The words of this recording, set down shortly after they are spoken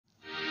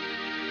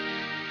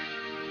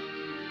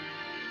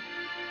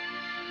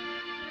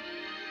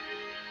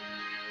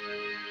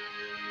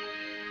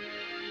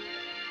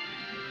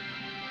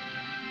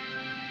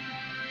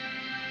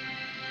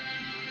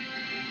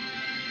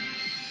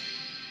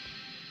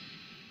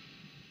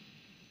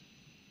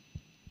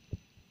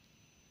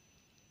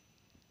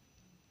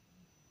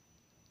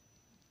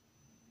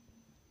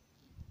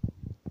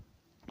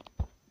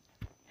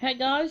Hey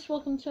guys,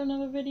 welcome to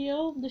another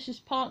video. This is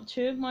part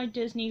 2 of my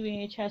Disney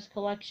VHS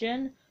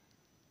collection.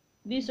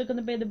 These are going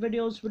to be the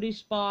videos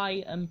released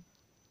by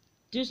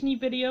Disney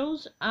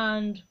Videos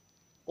and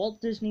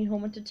Walt Disney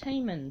Home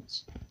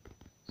Entertainment.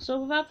 So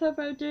without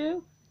further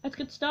ado, let's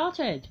get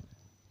started.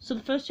 So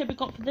the first tip we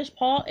got for this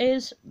part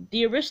is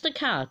the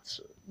Aristocats,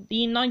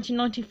 the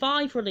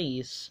 1995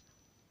 release.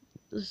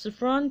 This is the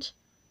front,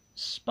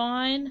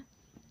 spine,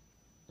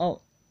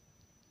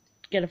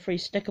 get a free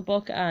sticker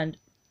book and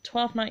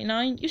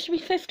 $12.99, used to be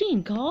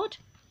 $15, God.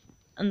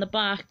 And the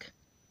back.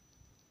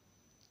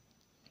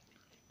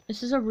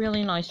 This is a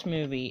really nice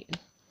movie.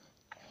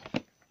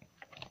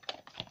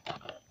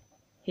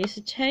 Here's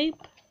the tape,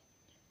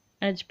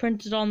 and it's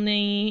printed on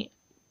the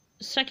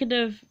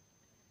 18th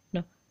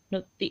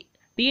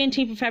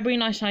of February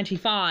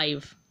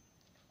 1995.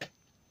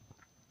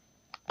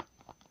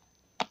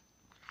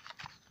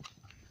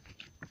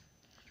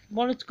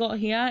 What it's got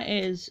here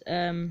is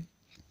a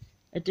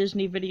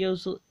Disney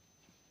Videos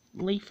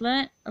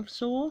leaflet of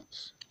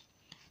sorts.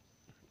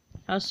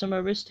 Has some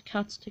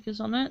Aristocats stickers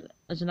on it.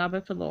 There's an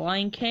advert for The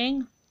Lion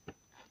King.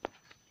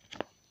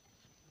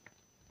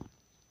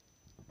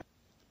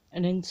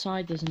 And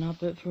inside there's an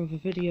advert for other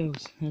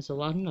videos. There's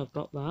Aladdin, I've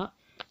got that.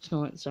 Snow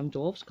White and the Seven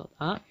Dwarfs, got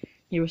that.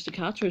 The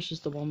Aristocats, which is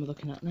the one we're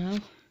looking at now.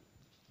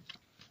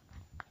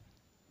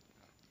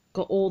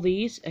 Got all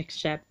these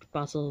except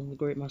Basil and the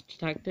Great Master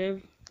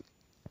Detective.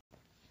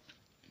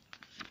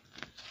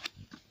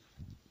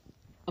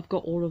 I've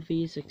got all of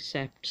these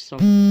except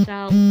some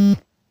Cell.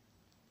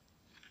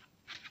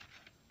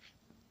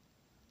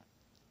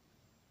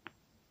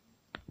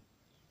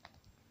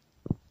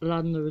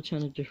 Aladdin the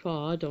Return of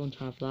Jafar, I don't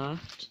have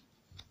that.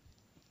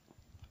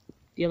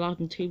 The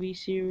Aladdin TV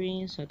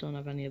series, I don't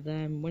have any of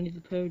them. Winnie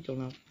the Pooh,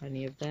 don't have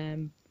any of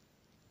them.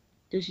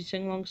 Disney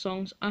sing-along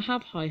songs, I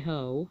have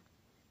Hi-Ho,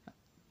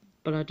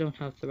 but I don't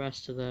have the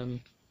rest of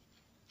them.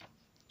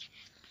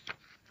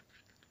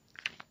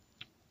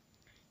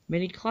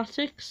 Mini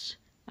classics,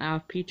 I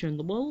have Peter and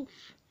the Wolf.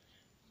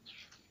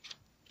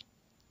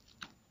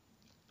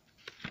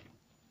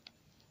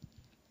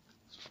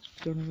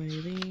 Don't have any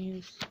of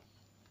these.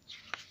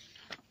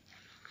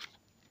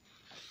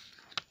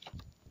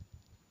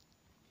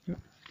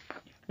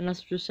 And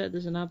as I just said,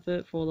 there's an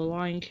advert for The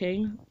Lion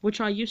King,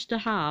 which I used to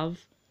have,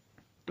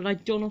 but I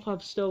don't know if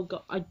I've still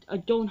got. I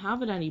don't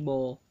have it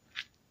anymore.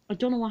 I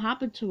don't know what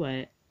happened to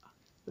it.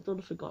 I don't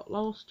know if it got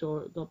lost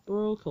or it got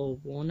broke or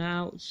worn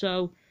out.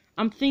 So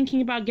I'm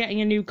thinking about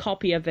getting a new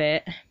copy of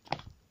it.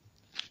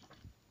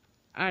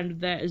 And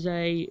there is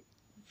a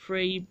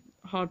free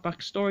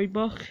hardback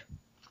storybook.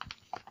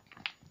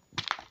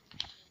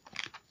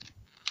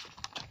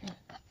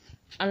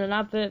 And an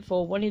advert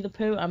for Winnie the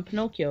Pooh and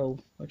Pinocchio,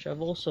 which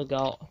I've also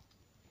got.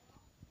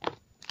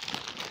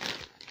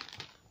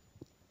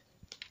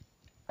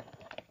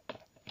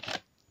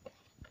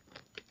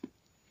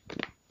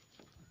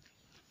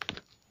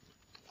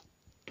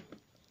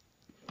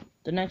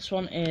 The next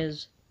one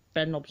is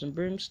Bedknobs and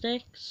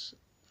Broomsticks,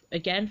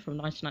 again from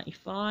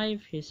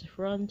 1995. Here's the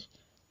front,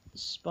 the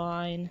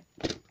spine,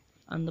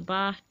 and the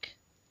back.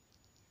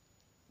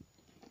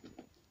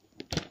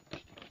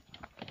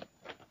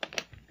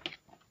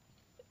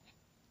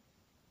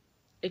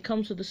 It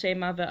comes with the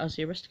same advert as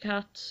the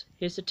Aristocats.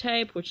 Here's the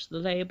tape, which the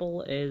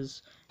label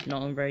is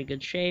not in very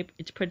good shape.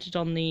 It's printed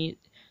on the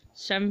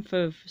 7th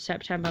of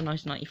September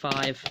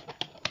 1995.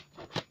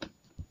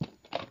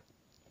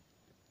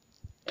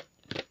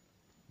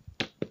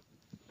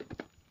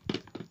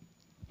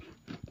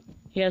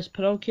 Here's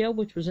Pinocchio,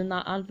 which was in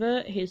that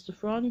advert. Here's the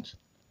front,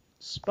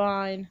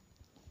 spine,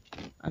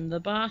 and the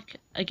back.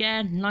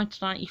 Again,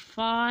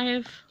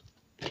 1995.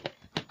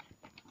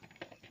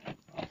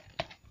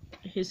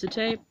 Here's the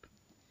tape.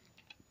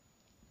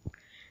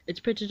 It's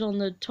printed on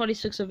the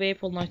 26th of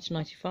April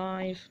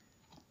 1995.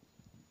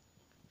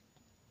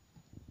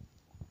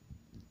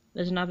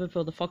 There's an advert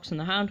for The Fox and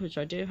the Hound, which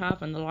I do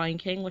have, and The Lion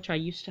King, which I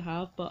used to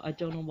have, but I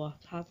don't know what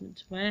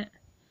happened to it.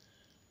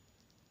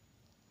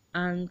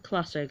 And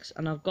classics,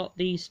 and I've got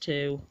these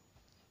two.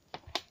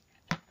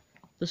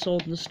 The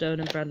Sword and the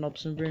Stone and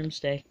Bedknobs and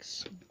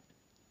Broomsticks.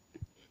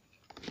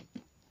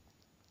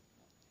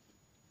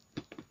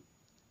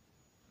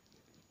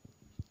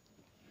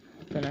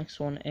 The next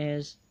one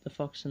is The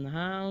Fox and the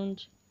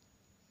Hound.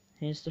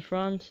 Here's the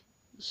front,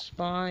 the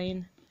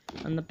spine,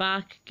 and the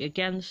back.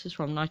 Again, this is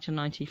from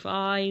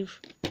 1995.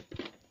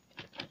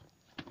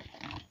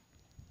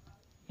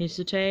 Here's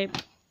the tape.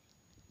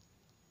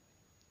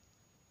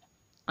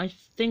 I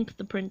think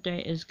the print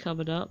date is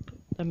covered up.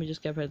 Let me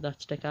just get rid of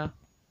that sticker.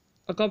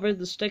 I got rid of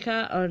the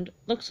sticker and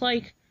looks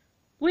like...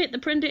 Wait, the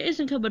print date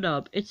isn't covered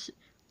up. It's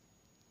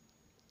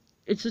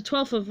the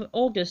 12th of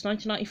August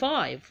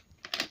 1995.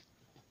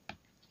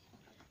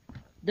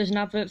 There's an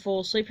advert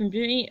for Sleeping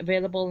Beauty,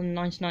 available in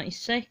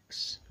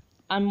 1996,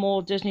 and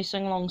more Disney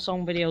sing-along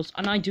song videos,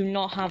 and I do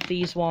not have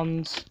these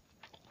ones.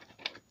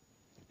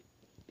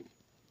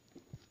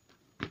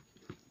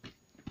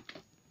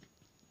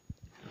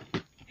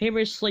 Here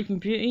is Sleeping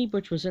Beauty,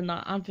 which was in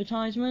that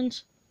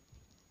advertisement.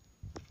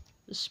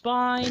 The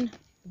spine,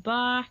 The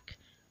back.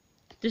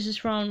 This is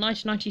from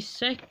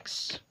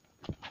 1996.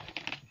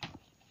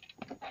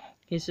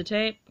 Here's the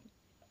tape.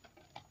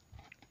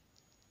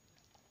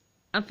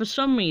 And for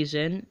some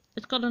reason,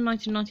 it's got a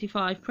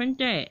 1995 print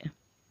date.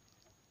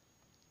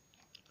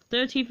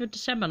 13th of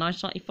December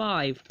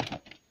 1995.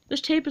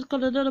 This tape has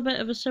got a little bit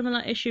of a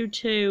similar issue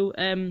to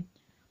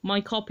my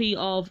copy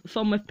of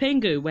Fun with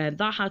Pingu, where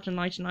that had a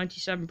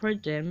 1997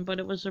 print in, but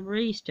it was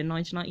released in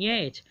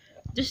 1998.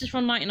 This is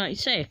from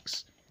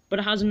 1996, but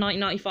it has a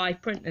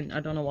 1995 print in. I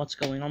don't know what's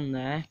going on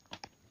there.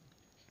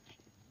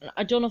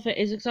 I don't know if it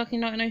is exactly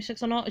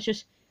 1996 or not. It's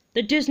just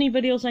the Disney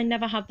videos I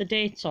never have the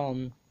dates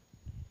on.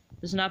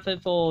 There's an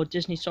advert for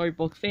Disney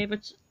Storybook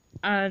Favorites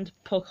and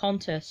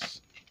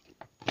Pocahontas,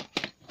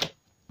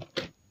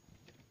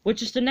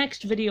 which is the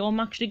next video I'm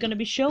actually going to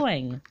be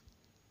showing.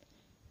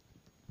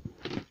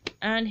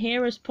 And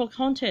here is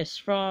Pocahontas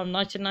from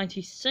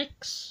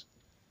 1996.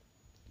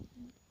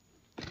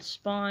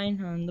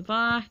 Spine and the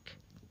back.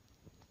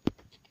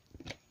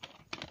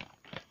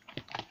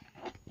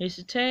 Here's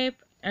the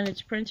tape, and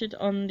it's printed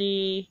on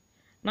the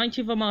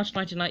 19th of March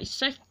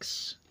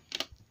 1996.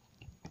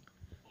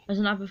 There's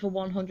an advert for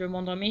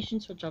 101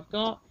 Dalmatians, which I've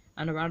got,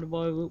 and Around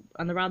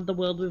the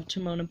World with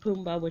Timon and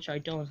Pumbaa, which I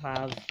don't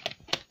have.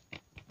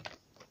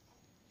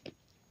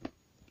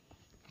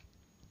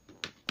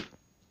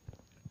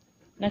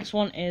 Next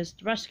one is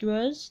The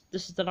Rescuers.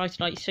 This is the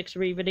 1996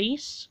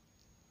 re-release.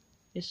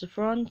 Here's the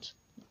front,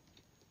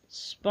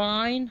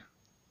 spine,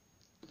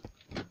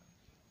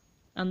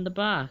 and the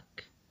back.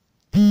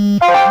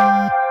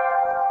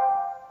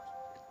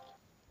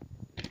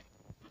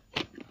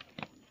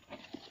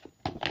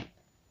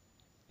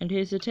 And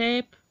here's the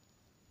tape.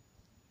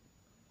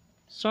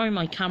 Sorry,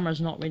 my camera's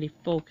not really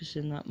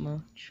focusing that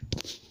much.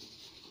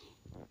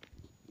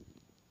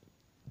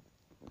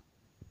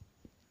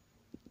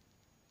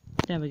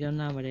 There we go,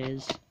 now it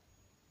is.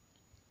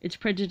 It's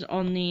printed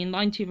on the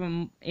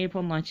 19th of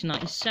April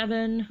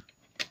 1997.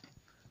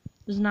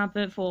 There's an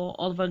advert for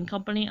Oliver and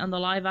Company and the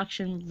live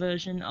action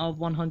version of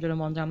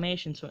 101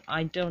 Dalmatians, so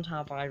I don't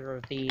have either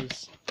of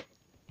these.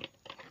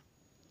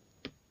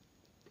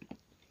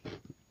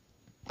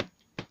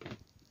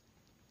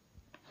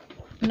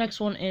 The next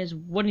one is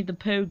Winnie the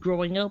Pooh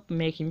growing up and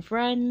making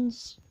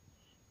friends.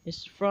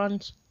 Here's the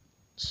front,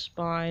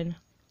 spine,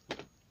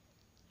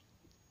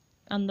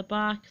 and the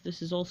back.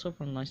 This is also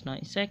from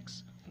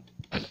 1996.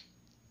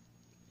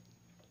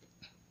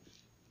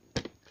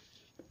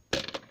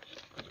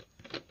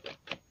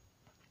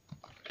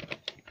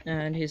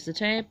 And here's the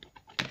tape.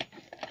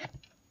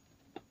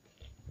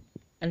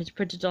 And it's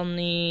printed on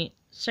the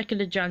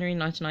 2nd of January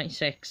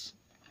 1996.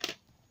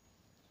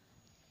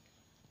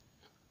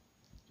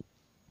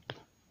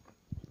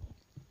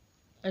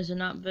 There's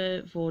an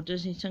advert for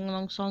Disney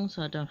sing-along songs,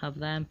 so I don't have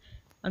them.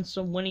 And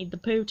some Winnie the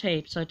Pooh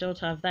tapes, I don't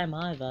have them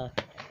either.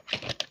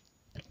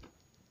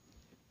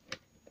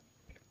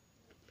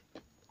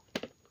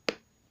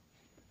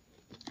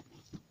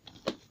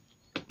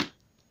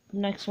 The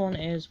next one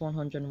is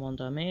 101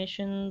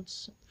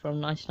 Dalmatians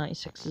from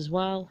 1996 as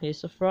well.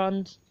 Here's the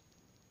front,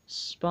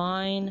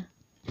 spine,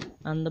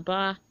 and the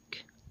back.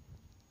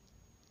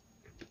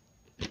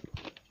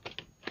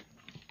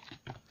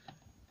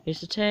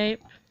 Here's the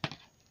tape.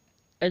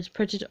 It's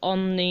printed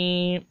on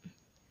the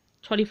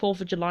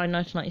 24th of July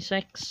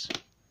 1996.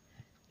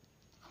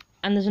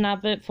 And there's an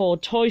advert for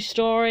Toy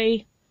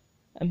Story,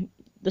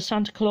 The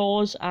Santa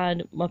Claus,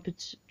 and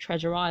Muppets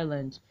Treasure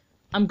Island.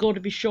 I'm going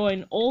to be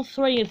showing all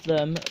three of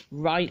them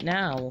right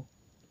now.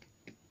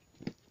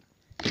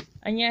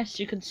 And yes,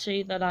 you can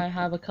see that I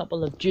have a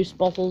couple of juice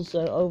bottles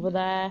over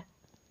there.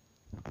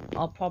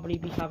 I'll probably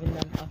be having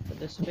them after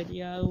this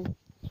video.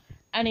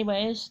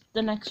 Anyways,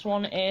 the next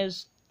one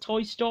is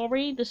Toy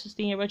Story. This is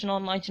the original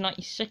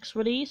 1996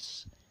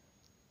 release.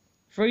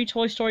 Free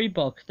Toy Story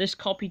book. This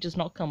copy does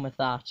not come with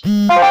that.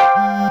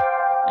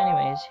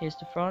 Anyways, here's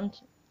the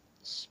front,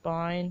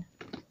 spine,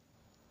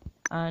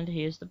 and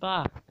here's the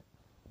back.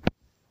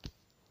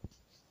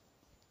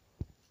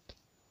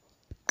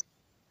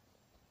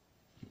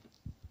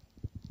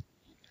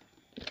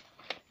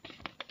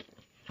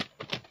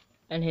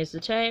 And here's the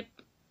tape.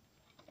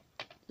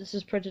 This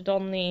is printed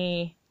on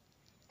the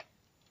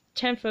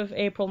 10th of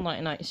April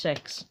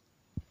 1996.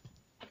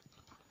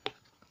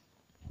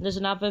 There's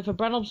an advert for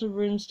Brennel's and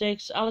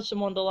Broomsticks, Alice in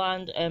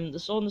Wonderland, The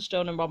Sword and the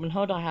Stone and Robin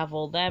Hood. I have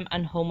all them,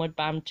 and Homeward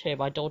Bound 2.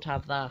 I don't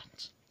have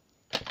that.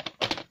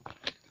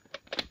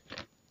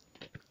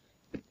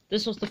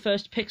 This was the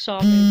first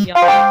Pixar movie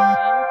I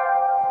ever.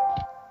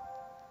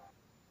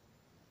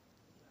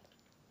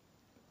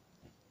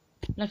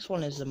 Next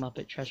one is the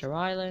Muppet Treasure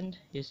Island.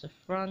 Here's the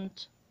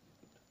front,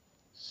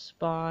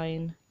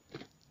 spine,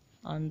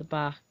 and the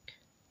back.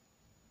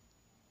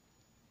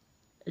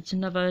 It's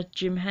another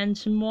Jim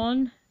Henson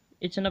one.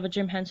 It's another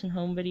Jim Henson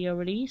home video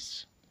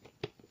release.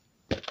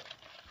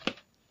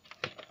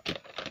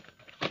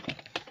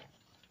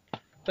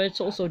 But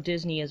it's also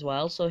Disney as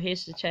well, so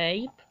here's the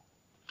tape.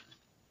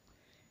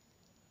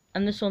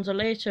 And this one's a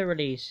later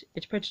release.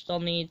 It's printed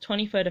on the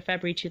 23rd of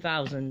February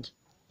 2000.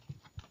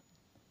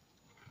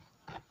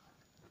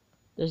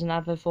 There's an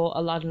advert for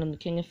Aladdin and the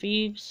King of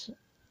Thieves,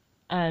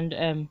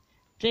 and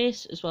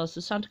this, as well as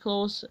the Santa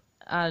Claus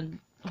and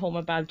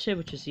Homeward Bound 2,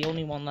 which is the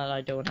only one that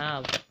I don't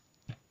have.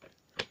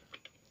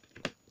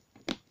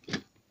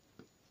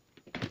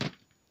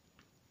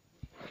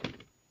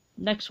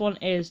 Next one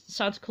is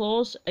Santa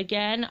Claus.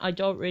 Again, I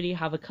don't really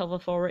have a cover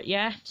for it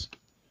yet.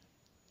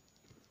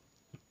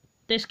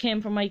 This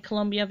came from my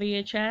Columbia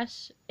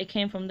VHS. It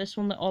came from this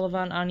one, the Oliver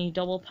and Annie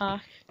double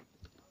pack.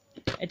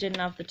 It didn't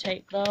have the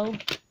tape though.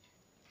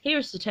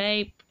 Here's the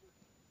tape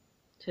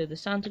to the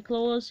Santa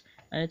Claus,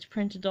 and it's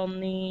printed on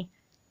the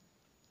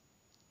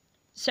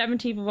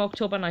 17th of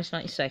October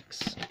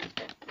 1996.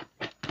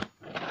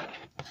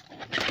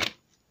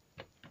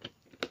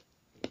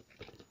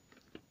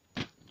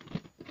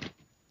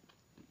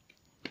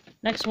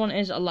 Next one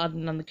is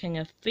Aladdin and the King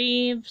of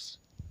Thieves.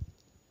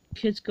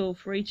 Kids go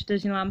free to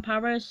Disneyland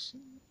Paris.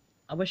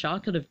 I wish I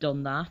could have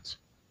done that.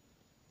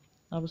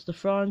 That was the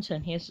front,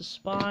 and here's the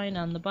spine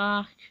and the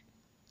back.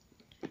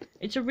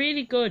 It's a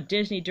really good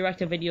Disney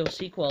direct-to-video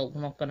sequel,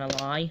 I'm not gonna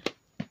lie.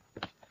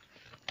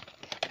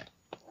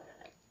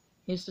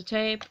 Here's the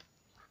tape.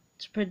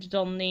 It's printed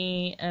on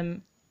the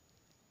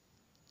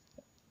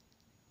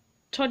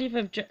 20th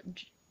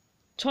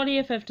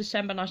of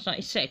December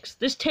 1996.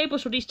 This tape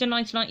was released in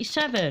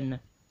 1997.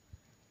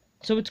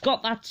 So it's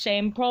got that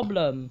same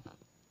problem.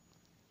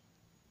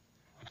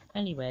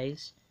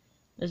 Anyways,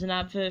 there's an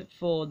advert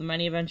for The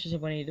Many Adventures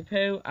of Winnie the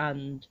Pooh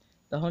and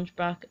The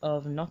Hunchback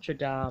of Notre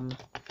Dame.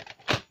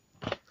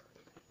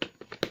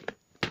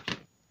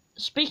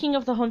 Speaking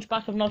of The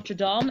Hunchback of Notre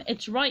Dame,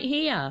 it's right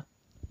here.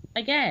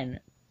 Again,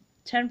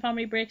 10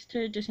 family breaks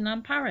to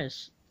Disneyland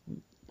Paris.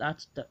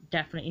 That's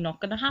definitely not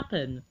going to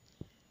happen.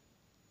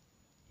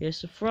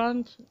 Here's the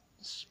front,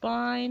 the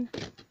spine,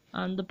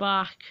 and the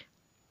back.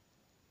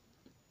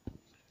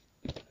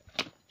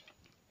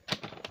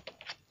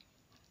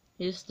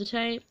 Here's the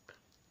tape,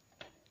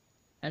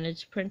 and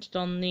it's printed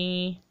on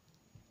the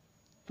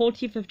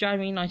 14th of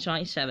January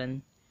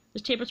 1997.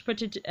 This tape was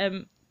printed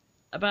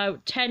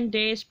about 10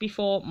 days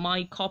before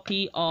my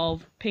copy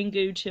of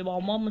Pingu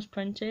 2-on-1 was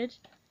printed.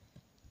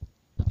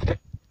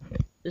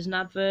 There's an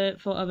advert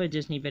for other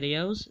Disney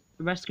videos: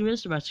 The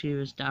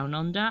Rescuers Down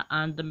Under,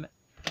 and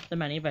The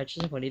Many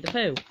Adventures of Winnie the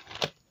Pooh.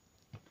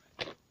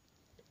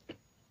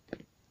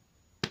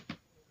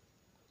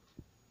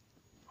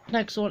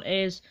 Next one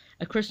is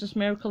A Christmas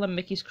Miracle and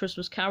Mickey's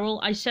Christmas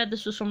Carol. I said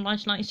this was from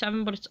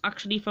 1997, but it's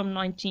actually from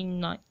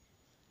 1990.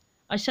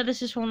 I said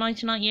this is from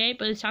 1998,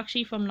 but it's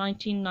actually from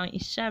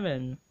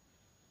 1997.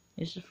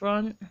 Here's the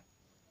front,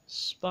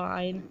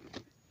 spine,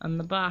 and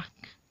the back.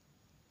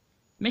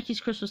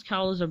 Mickey's Christmas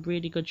Carol is a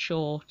really good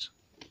short.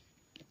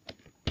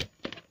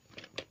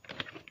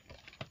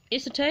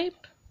 Here's the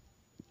tape,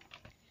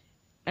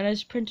 and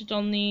it's printed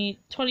on the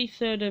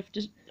 23rd of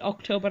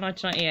October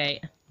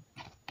 1998.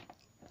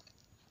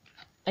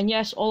 And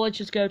yes, all I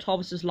just go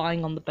Thomas is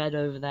lying on the bed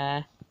over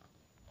there.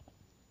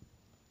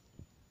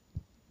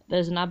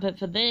 There's an advert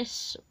for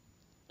this,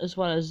 as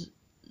well as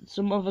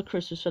some other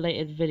Christmas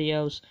related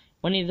videos: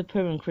 Winnie the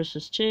Pooh and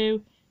Christmas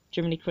 2,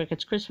 Jiminy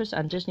Cricket's Christmas,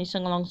 and Disney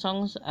sing-along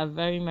songs, a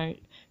very Merry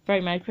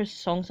Christmas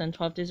songs, and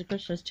 12 Days of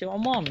Christmas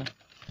 2-on-1.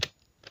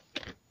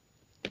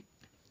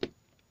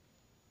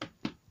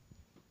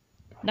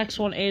 Next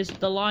one is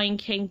The Lion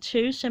King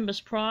 2, Simba's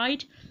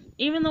Pride.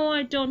 Even though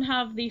I don't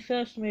have the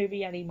first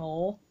movie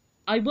anymore,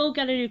 I will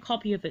get a new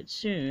copy of it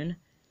soon.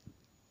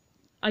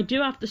 I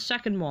do have the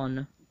second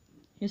one.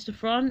 Here's the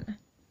front,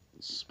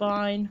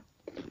 spine,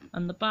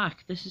 and the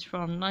back. This is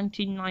from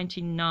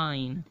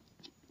 1999.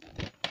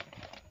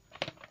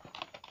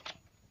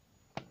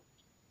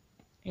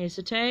 Here's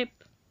the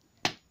tape,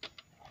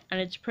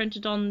 and it's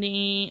printed on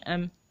the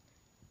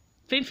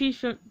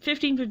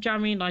 15th of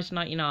January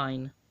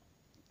 1999.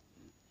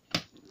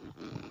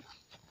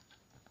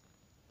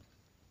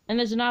 And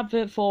there's an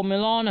advert for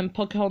Mulan and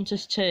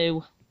Pocahontas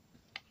 2.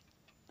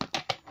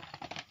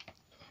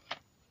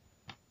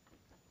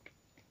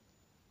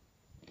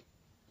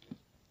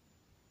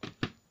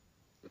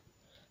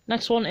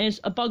 Next one is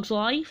A Bug's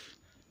Life,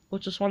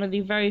 which was one of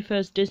the very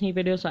first Disney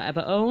videos I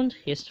ever owned.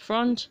 Here's the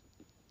front,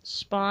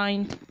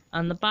 spine,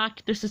 and the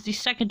back. This is the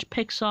second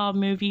Pixar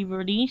movie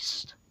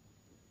released.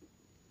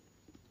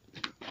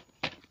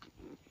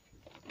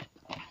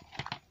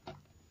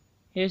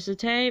 Here's the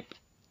tape.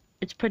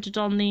 It's printed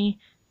on the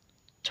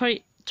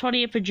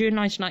 20th of June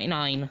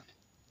 1999.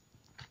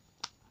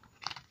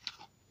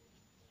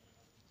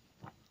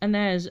 And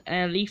there's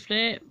a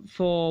leaflet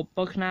for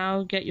Book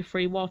Now, get your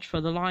free watch for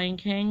The Lion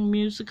King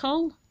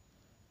musical.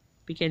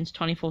 Begins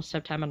 24th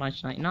September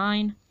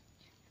 1999.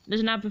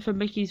 There's an advert for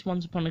Mickey's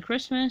Once Upon a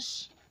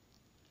Christmas.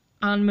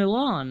 And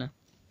Mulan.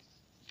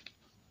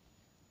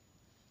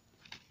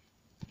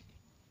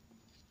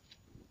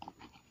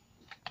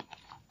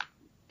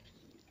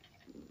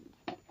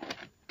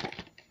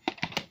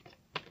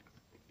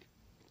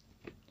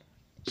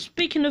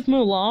 Speaking of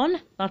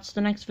Mulan, that's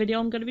the next video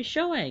I'm going to be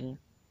showing.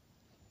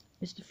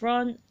 It's the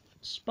front,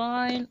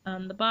 spine,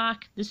 and the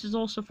back. This is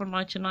also from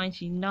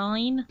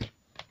 1999.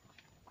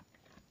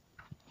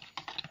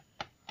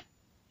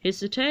 Here's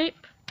the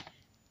tape.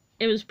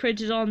 It was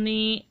printed on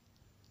the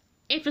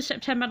 8th of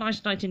September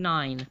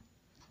 1999.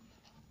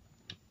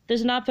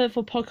 There's an advert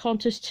for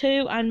Pocahontas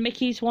 2 and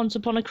Mickey's Once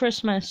Upon a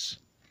Christmas.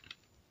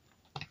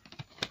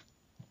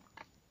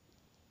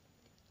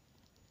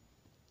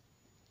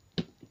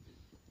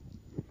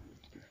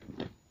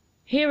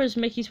 Here is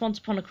Mickey's Once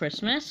Upon a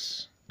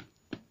Christmas.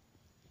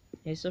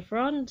 Here's the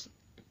front,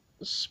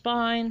 the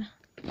spine,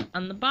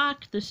 and the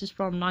back. This is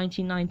from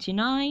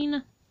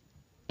 1999.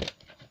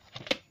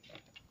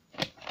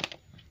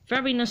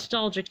 Very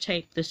nostalgic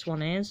tape this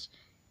one is.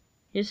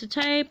 Here's the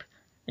tape.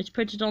 It's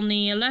printed on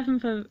the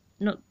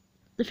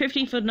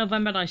 15th of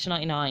November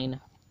 1999.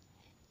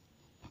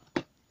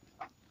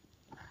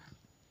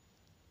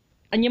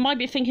 And you might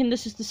be thinking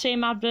this is the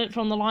same advert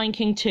from The Lion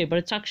King 2, but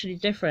it's actually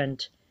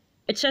different.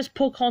 It says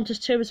Pocahontas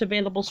 2 is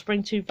available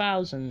spring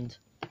 2000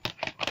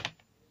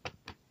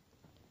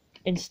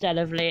 instead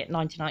of late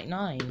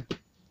 1999.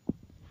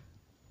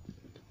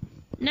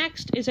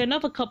 Next is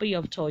another copy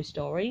of Toy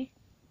Story,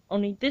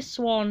 only this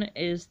one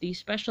is the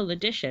special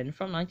edition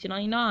from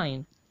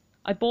 1999.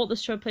 I bought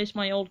this to replace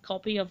my old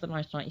copy of the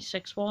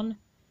 1996 one,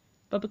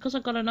 but because I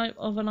got another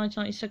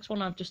 1996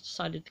 one, I've just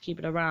decided to keep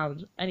it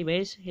around.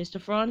 Anyways, here's the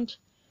front,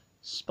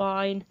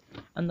 spine,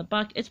 and the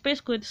back. It's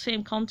basically the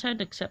same content,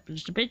 except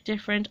it's a bit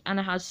different, and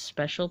it has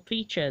special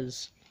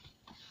features.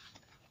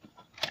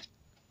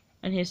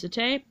 And here's the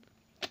tape.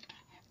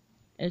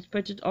 It's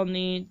printed on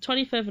the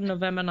 25th of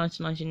November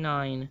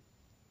 1999.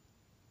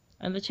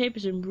 And the tape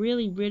is in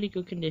really, really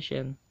good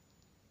condition.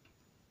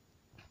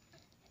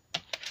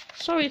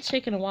 Sorry it's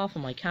taken a while for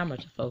my camera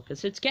to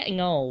focus. It's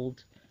getting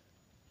old.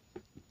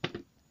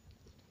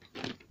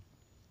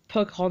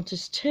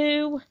 Pocahontas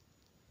 2.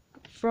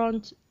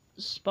 Front,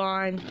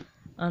 spine,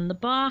 and the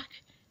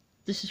back.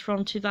 This is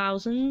from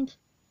 2000.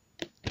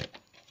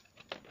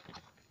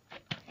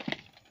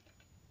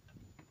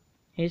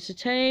 Here's the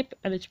tape,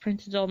 and it's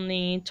printed on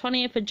the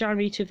 20th of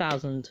January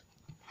 2000.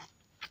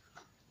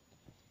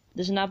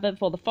 There's an advert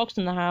for The Fox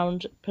and the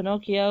Hound,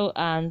 Pinocchio,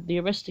 and The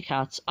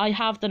Aristocats. I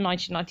have the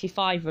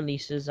 1995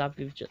 releases,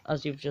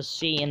 as you've just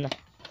seen.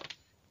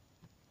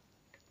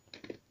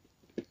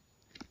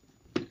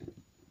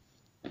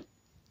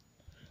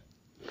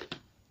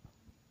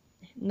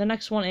 The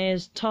next one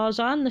is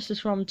Tarzan. This is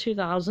from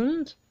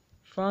 2000.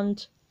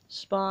 Front,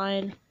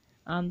 spine,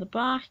 and the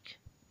back.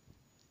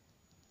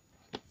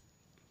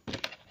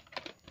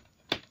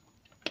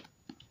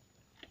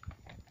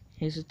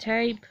 Here's a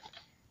tape,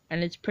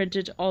 and it's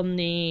printed on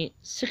the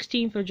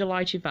 16th of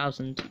July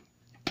 2000.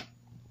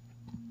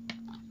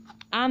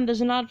 And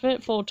there's an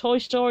advert for Toy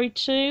Story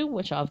 2,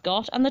 which I've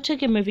got, and the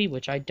Ticket movie,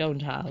 which I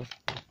don't have.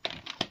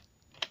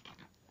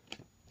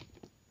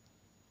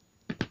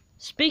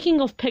 Speaking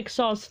of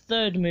Pixar's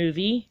third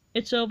movie,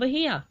 it's over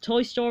here,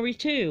 Toy Story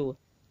 2.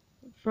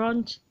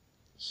 Front,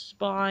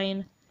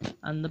 spine,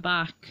 and the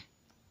back.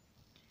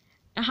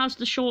 It has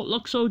the short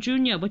Luxo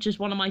Jr., which is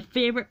one of my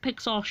favourite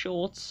Pixar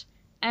shorts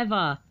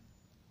ever.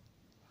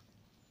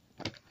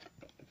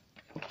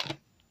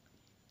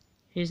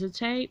 Here's the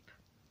tape.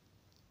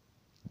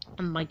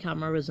 And my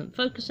camera isn't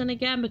focusing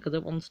again because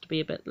it wants to be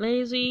a bit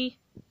lazy.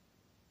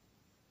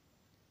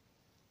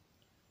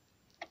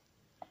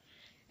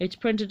 It's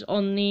printed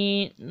on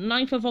the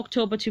 9th of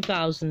October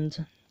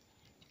 2000.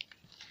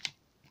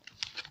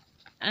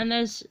 And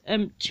there's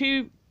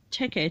 2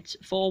 tickets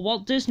for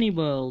Walt Disney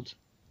World.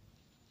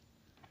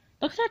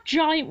 Look at that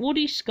giant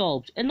Woody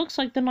sculpt. It looks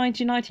like the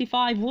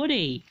 1995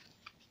 Woody.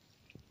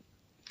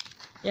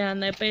 Yeah,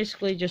 and they're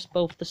basically just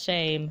both the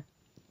same.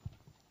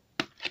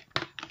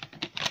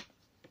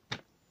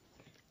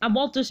 And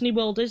Walt Disney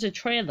World is a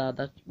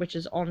trailer which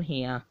is on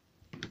here.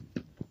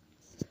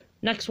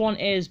 Next one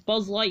is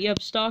Buzz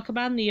Lightyear Star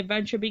Command, The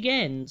Adventure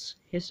Begins.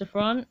 Here's the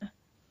front,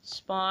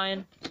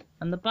 spine,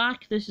 and the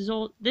back. This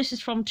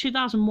is from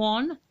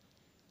 2001.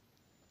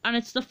 And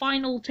it's the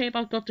final tape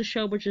I've got to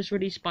show, which is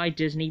released by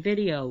Disney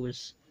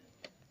Videos.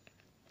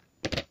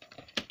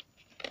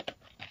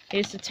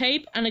 Here's the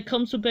tape, and it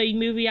comes with a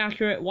movie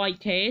accurate white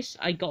case.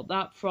 I got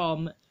that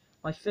from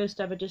my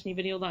first ever Disney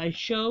video that I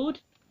showed,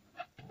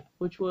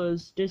 which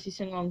was Disney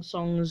Sing Along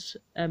Songs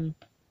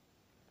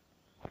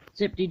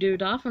Zippity Doo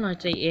Dah from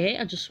 1988.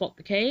 I just swapped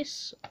the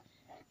case.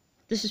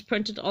 This is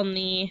printed on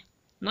the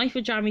 9th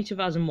of January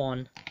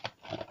 2001.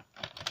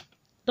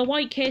 The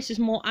white case is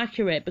more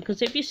accurate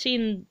because if you've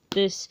seen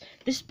this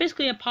is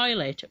basically a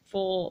pilot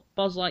for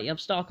Buzz Lightyear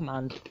Star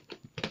Command.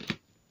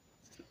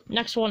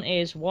 Next one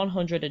is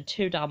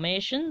 102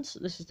 Dalmatians.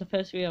 This is the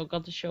first video I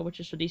got to show, which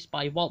is released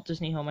by Walt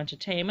Disney Home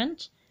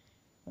Entertainment.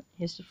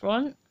 Here's the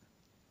front,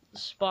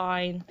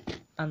 spine,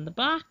 and the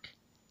back.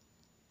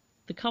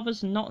 The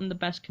cover's not in the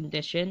best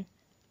condition.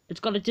 It's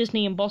got a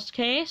Disney embossed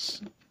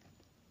case.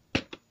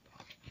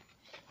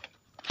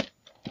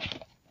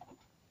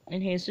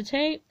 And here's the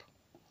tape.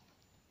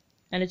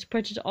 And it's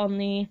printed on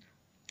the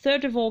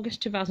 3rd of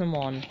August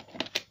 2001.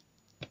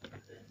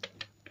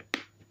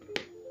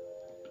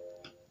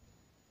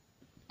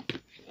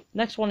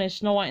 Next one is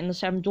Snow White and the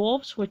Seven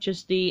Dwarfs, which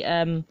is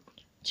the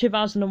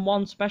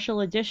 2001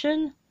 special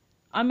edition.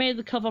 I made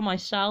the cover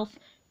myself.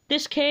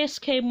 This case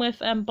came with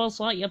Buzz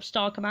Lightyear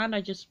Star Command.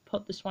 I just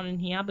put this one in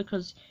here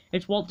because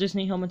it's Walt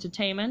Disney Home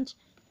Entertainment.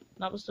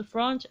 That was the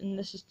front, and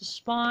this is the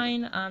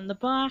spine and the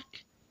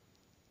back.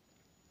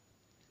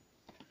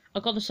 I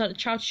got this at the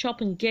charity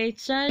shop in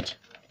Gateshead.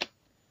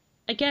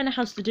 Again, it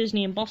has the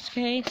Disney embossed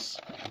case.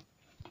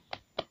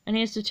 And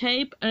here's the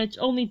tape, and it's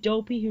only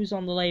Dopey who's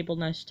on the label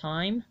this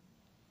time.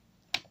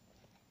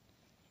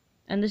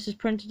 And this is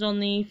printed on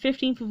the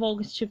 15th of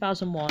August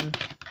 2001.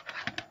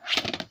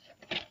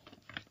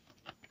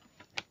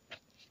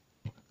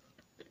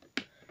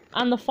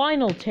 And the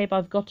final tape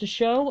I've got to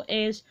show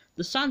is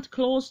the Santa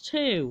Claus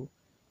 2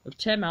 of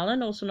Tim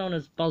Allen, also known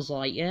as Buzz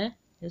Lightyear.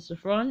 Here's the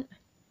front,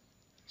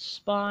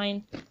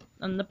 spine,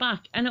 and the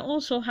back. And it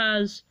also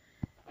has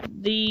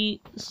the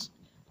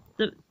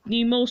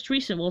most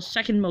recent, well,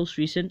 second most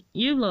recent,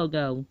 U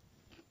logo.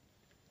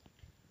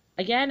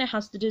 Again, it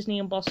has the Disney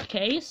embossed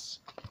case.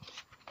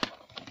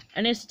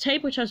 And it's a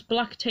tape which has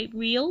black tape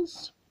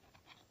reels.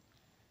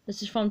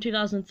 This is from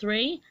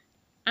 2003.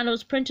 And it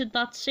was printed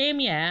that same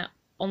year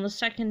on the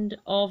 2nd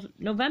of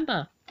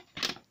November.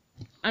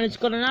 And it's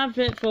got an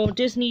advert for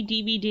Disney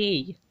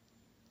DVD.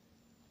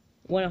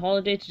 Win a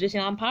holiday to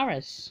Disneyland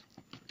Paris.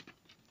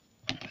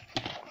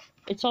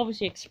 It's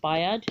obviously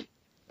expired,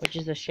 which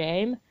is a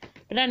shame.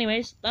 But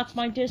anyways, that's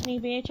my Disney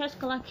VHS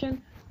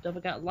collection. Don't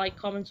forget to like,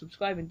 comment,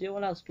 subscribe, and do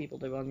what else people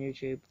do on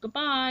YouTube.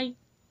 Goodbye!